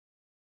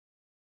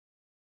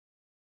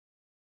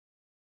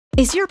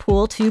Is your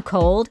pool too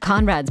cold?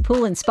 Conrads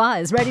Pool and Spa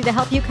is ready to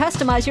help you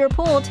customize your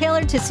pool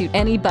tailored to suit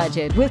any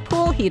budget. With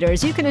pool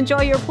heaters, you can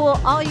enjoy your pool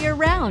all year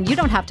round. You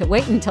don't have to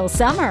wait until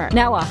summer.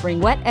 Now offering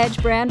Wet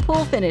Edge brand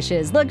pool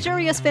finishes,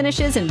 luxurious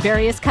finishes in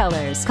various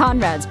colors.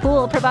 Conrads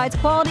Pool provides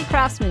quality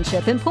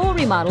craftsmanship and pool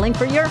remodeling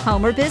for your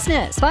home or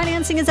business.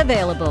 Financing is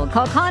available.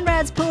 Call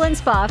Conrads Pool and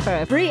Spa for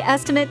a free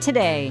estimate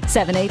today.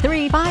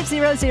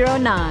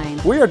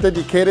 783-5009. We are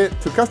dedicated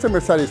to customer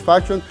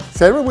satisfaction,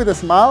 serve with a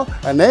smile,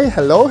 and a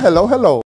hello, hello, hello.